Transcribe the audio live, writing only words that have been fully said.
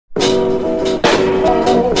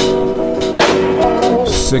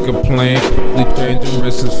sick of playing. Quickly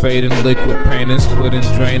dangerous is fading. Liquid painting, splitting,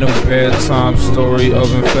 draining. Bedtime story of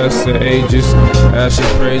infested ages. Ashes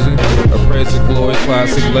praising, appraising glory,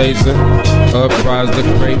 classic laser. Uprise the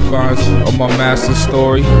grapevines of my master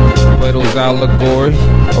story. Plato's allegory.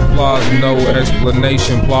 Applause, no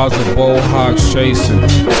explanation. Plausible, hawks chasing.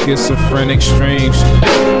 Schizophrenic strings.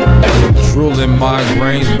 Drooling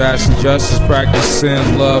migraines, bashing justice,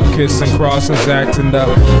 practicing love, kissing, crossings, acting up.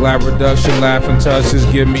 Glad reduction, laughing touches,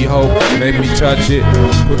 give me hope, make me touch it.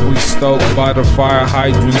 Quickly stoked by the fire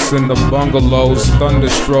hydrants in the bungalows.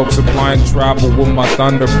 Thunderstrokes, applying travel when my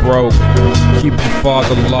thunder broke. Keep your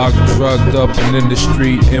father locked, drugged up and in the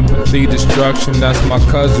street. Empathy, destruction, that's my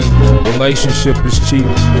cousin. Relationship is cheap,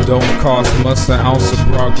 don't cost much. An ounce of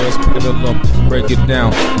progress, pendulum, break it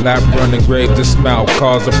down. Lap running, grave dismount,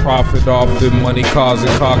 cause a profit off it. Money causing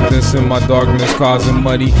cockness in my darkness, causing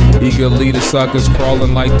muddy. Eagerly the suckers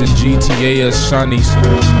crawling like the GTA of shunnies.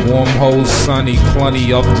 Warm holes, sunny,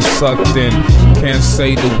 clunny off the sucked in. Can't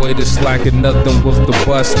say the way to slacking, nothing with the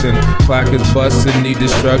bustin'. Clack is bustin', need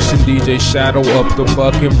destruction. DJ Shadow up the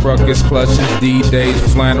bucket, Bruckets clutching.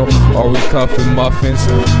 D-Days flannel, are we cuffing muffins?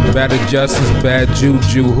 Bad adjustments, bad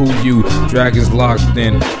juju, who you? Dragons locked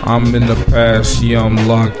in, I'm in the past, yeah I'm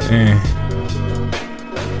locked in.